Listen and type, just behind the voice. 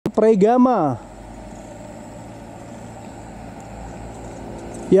regama.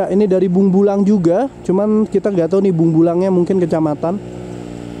 Ya, ini dari Bungbulang juga, cuman kita nggak tahu nih Bungbulangnya, mungkin kecamatan.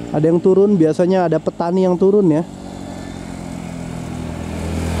 Ada yang turun, biasanya ada petani yang turun ya.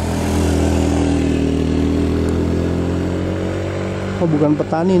 Oh, bukan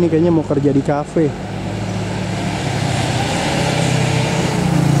petani, ini kayaknya mau kerja di kafe.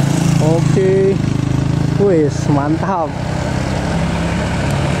 Oke. Wis, mantap.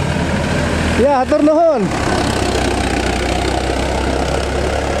 Ya, hatur nuhun.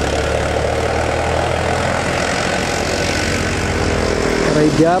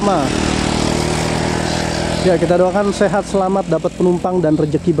 Regama. Ya, kita doakan sehat selamat, dapat penumpang dan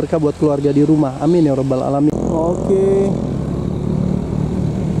rezeki berkah buat keluarga di rumah. Amin ya rabbal alamin. Oke.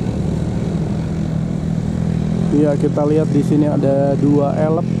 Ya, kita lihat di sini ada 2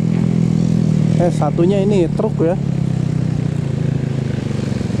 elep. Satunya ini truk ya.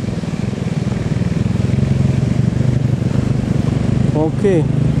 Oke.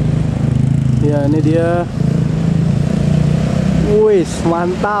 Ya, ini dia. Wis,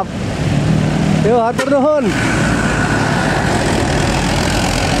 mantap. Yuk, hatur nuhun.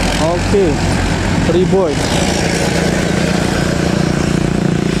 Oke. Free boy.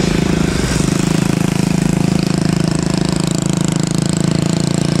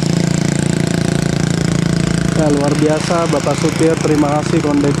 Ya, luar biasa Bapak Supir, terima kasih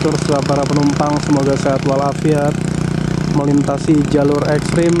kondektur serta para penumpang, semoga sehat walafiat melintasi jalur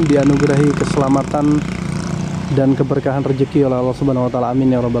ekstrim, dianugerahi keselamatan dan keberkahan rezeki oleh Allah Subhanahu wa taala.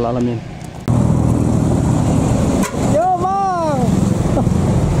 Amin ya rabbal alamin. Yo, Bang.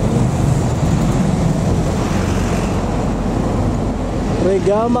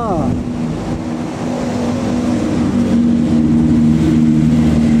 Regama.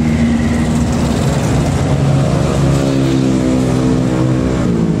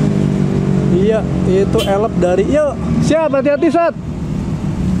 Iya, itu elep dari. Yuk, siap, hati-hati, Sat.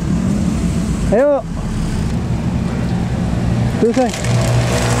 Ayo. Tuh, say.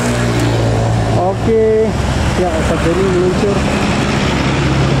 Oke. Ya, Sat jadi meluncur.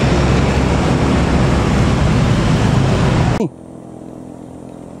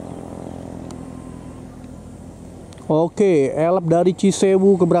 Oke, elep dari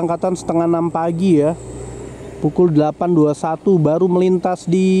Cisewu keberangkatan setengah 6 pagi ya. Pukul 8.21 baru melintas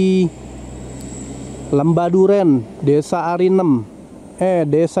di Lembaduren, Desa Arinem,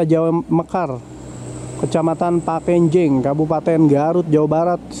 Desa Jawa Mekar, Kecamatan Pakenjeng, Kabupaten Garut, Jawa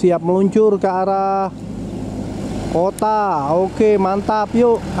Barat. Siap meluncur ke arah kota. Oke, mantap.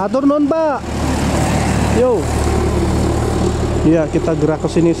 Yuk, atur nun, Pak. Yuk. Ya, kita gerak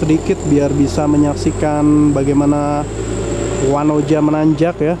ke sini sedikit biar bisa menyaksikan bagaimana wanoja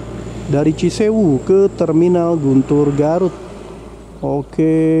menanjak ya dari Cisewu ke Terminal Guntur Garut.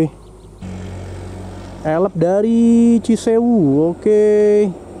 Oke. Elep dari Cisewu. Oke.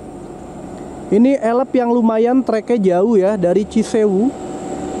 Ini elep yang lumayan treknya jauh ya, dari Cisewu.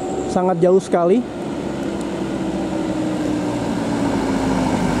 Sangat jauh sekali.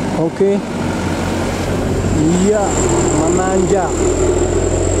 Oke. Iya, menanjak.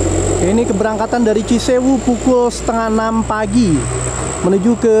 Ini keberangkatan dari Cisewu pukul setengah 6 pagi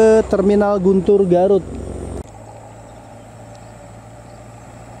menuju ke Terminal Guntur Garut.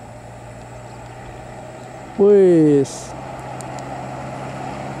 Wis.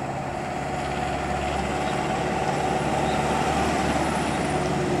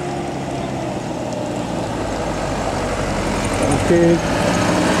 Oke.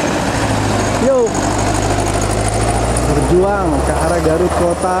 Yuk. Berjuang ke arah Garut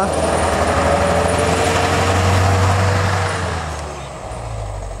kota.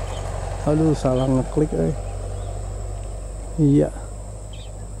 Aduh, salah ngeklik. Iya.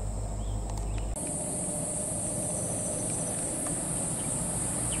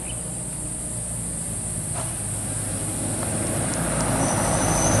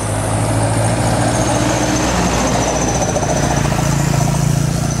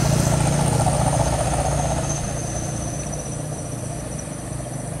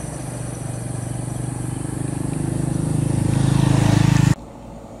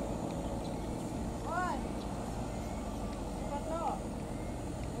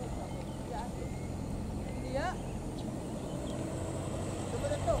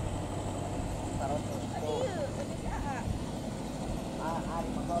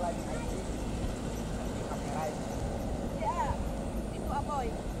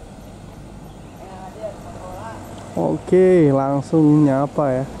 Oke, langsung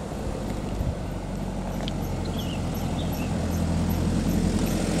nyapa ya.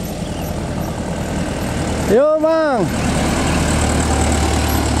 Yo, Bang.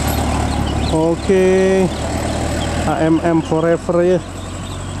 Oke, AMM forever ya.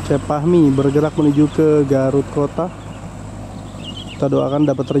 Cepahmi bergerak menuju ke Garut kota. Kita doakan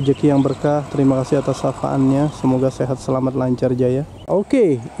dapat rezeki yang berkah. Terima kasih atas safaannya. Semoga sehat, selamat, lancar, jaya.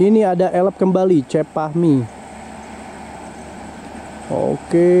 Oke, ini ada elep kembali Cepahmi.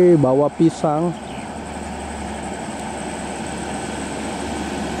 Oke, bawa pisang.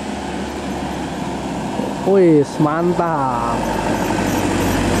 Wih, mantap.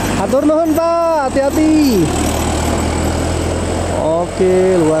 Atur nuhun Pak, hati-hati.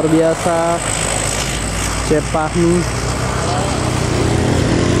 Oke, luar biasa. Cepahmi.